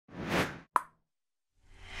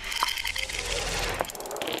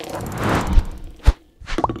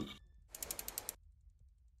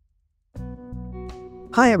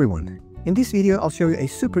Hi everyone! In this video, I'll show you a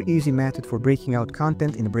super easy method for breaking out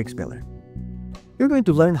content in a Bricks Builder. You're going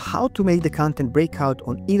to learn how to make the content break out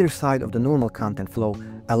on either side of the normal content flow,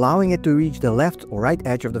 allowing it to reach the left or right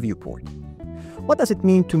edge of the viewport. What does it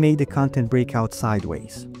mean to make the content break out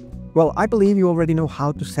sideways? Well, I believe you already know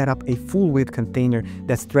how to set up a full-width container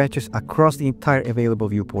that stretches across the entire available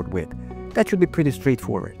viewport width. That should be pretty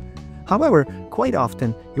straightforward. However, quite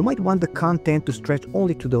often, you might want the content to stretch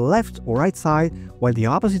only to the left or right side, while the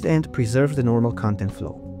opposite end preserves the normal content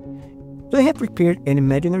flow. So I have prepared an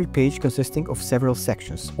imaginary page consisting of several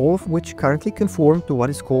sections, all of which currently conform to what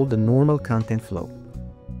is called the normal content flow.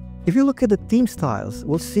 If you look at the theme styles,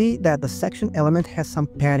 we'll see that the section element has some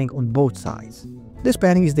padding on both sides. This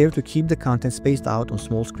padding is there to keep the content spaced out on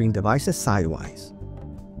small screen devices sidewise.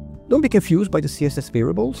 Don't be confused by the CSS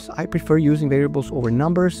variables. I prefer using variables over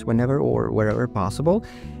numbers whenever or wherever possible,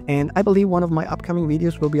 and I believe one of my upcoming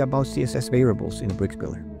videos will be about CSS variables in a Bricks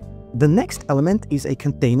Builder. The next element is a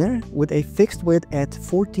container with a fixed width at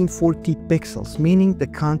 1440 pixels, meaning the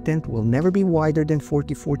content will never be wider than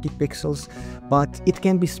 1440 pixels, but it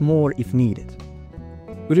can be smaller if needed.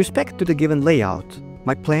 With respect to the given layout,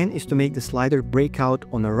 my plan is to make the slider break out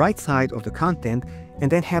on the right side of the content and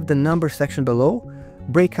then have the number section below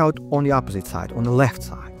break out on the opposite side, on the left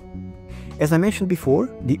side. As I mentioned before,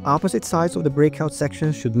 the opposite sides of the breakout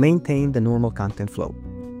sections should maintain the normal content flow.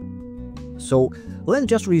 So let's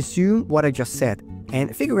just resume what I just said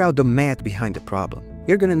and figure out the math behind the problem.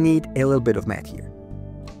 You're gonna need a little bit of math here.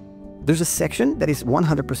 There's a section that is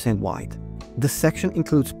 100% wide. The section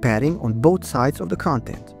includes padding on both sides of the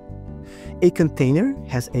content. A container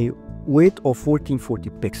has a width of 1440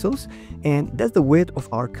 pixels, and that's the width of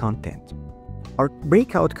our content. Our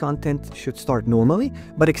breakout content should start normally,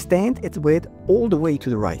 but extend its width all the way to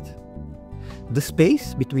the right. The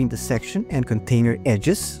space between the section and container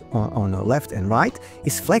edges on the left and right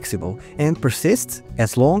is flexible and persists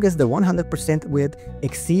as long as the 100% width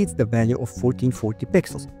exceeds the value of 1440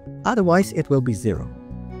 pixels. Otherwise, it will be 0.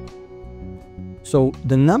 So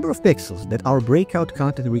the number of pixels that our breakout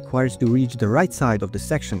content requires to reach the right side of the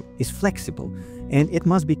section is flexible, and it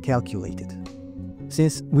must be calculated.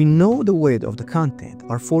 Since we know the width of the content,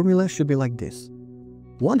 our formula should be like this: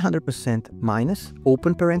 100% minus,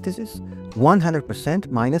 open parenthesis, 100%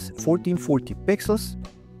 minus 1440 pixels,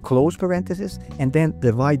 close parenthesis, and then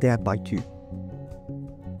divide that by 2.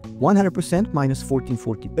 100% minus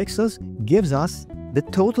 1440 pixels gives us the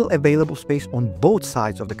total available space on both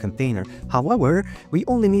sides of the container. However, we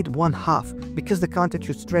only need 1/2 because the content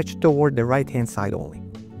should stretch toward the right-hand side only.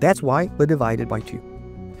 That's why we divided by 2.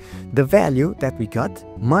 The value that we got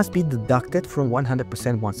must be deducted from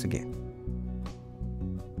 100% once again.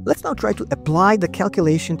 Let's now try to apply the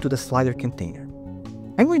calculation to the slider container.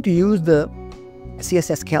 I'm going to use the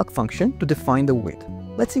CSS calc function to define the width.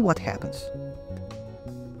 Let's see what happens.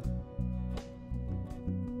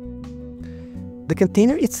 The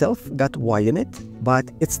container itself got widened, but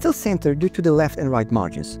it's still centered due to the left and right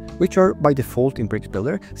margins, which are by default in Bricks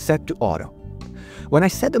Builder set to auto. When I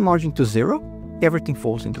set the margin to 0, everything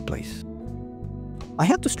falls into place. I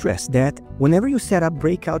have to stress that whenever you set up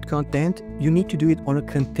breakout content, you need to do it on a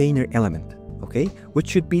container element, okay? Which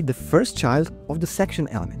should be the first child of the section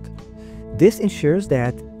element. This ensures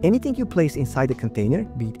that anything you place inside the container,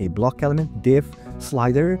 be it a block element, div,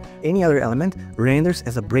 slider, any other element, renders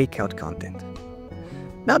as a breakout content.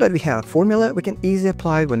 Now that we have a formula, we can easily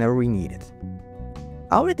apply it whenever we need it.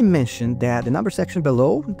 I already mentioned that the number section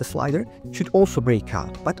below the slider should also break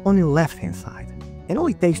out, but on the left-hand side. And all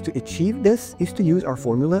it takes to achieve this is to use our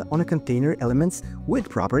formula on a container element's width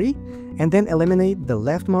property, and then eliminate the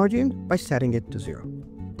left margin by setting it to 0.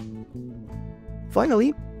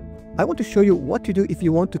 Finally, I want to show you what to do if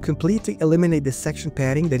you want to completely eliminate the section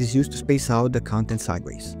padding that is used to space out the content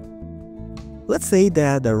sideways. Let's say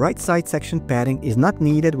that the right side section padding is not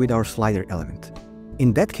needed with our slider element.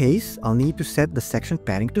 In that case, I'll need to set the section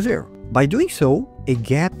padding to 0. By doing so, a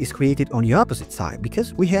gap is created on the opposite side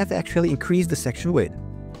because we have actually increased the section width.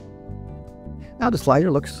 Now the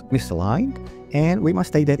slider looks misaligned, and we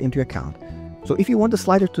must take that into account. So if you want the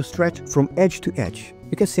slider to stretch from edge to edge,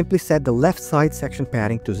 you can simply set the left side section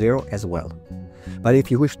padding to 0 as well. But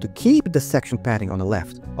if you wish to keep the section padding on the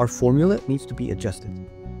left, our formula needs to be adjusted.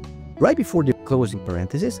 Right before the closing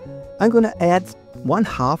parenthesis, I'm going to add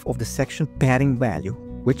 1/2 of the section padding value,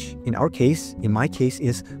 which in my case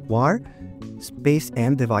is var space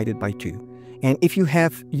m divided by 2. And if you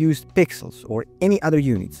have used pixels or any other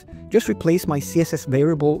units, just replace my CSS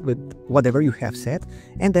variable with whatever you have set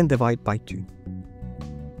and then divide by 2.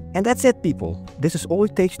 And that's it, people. This is all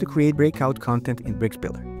it takes to create breakout content in Bricks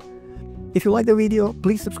Builder. If you like the video,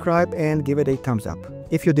 please subscribe and give it a thumbs up.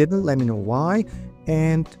 If you didn't, let me know why,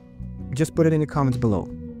 and just put it in the comments below.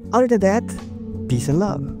 Other than that, peace and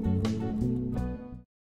love.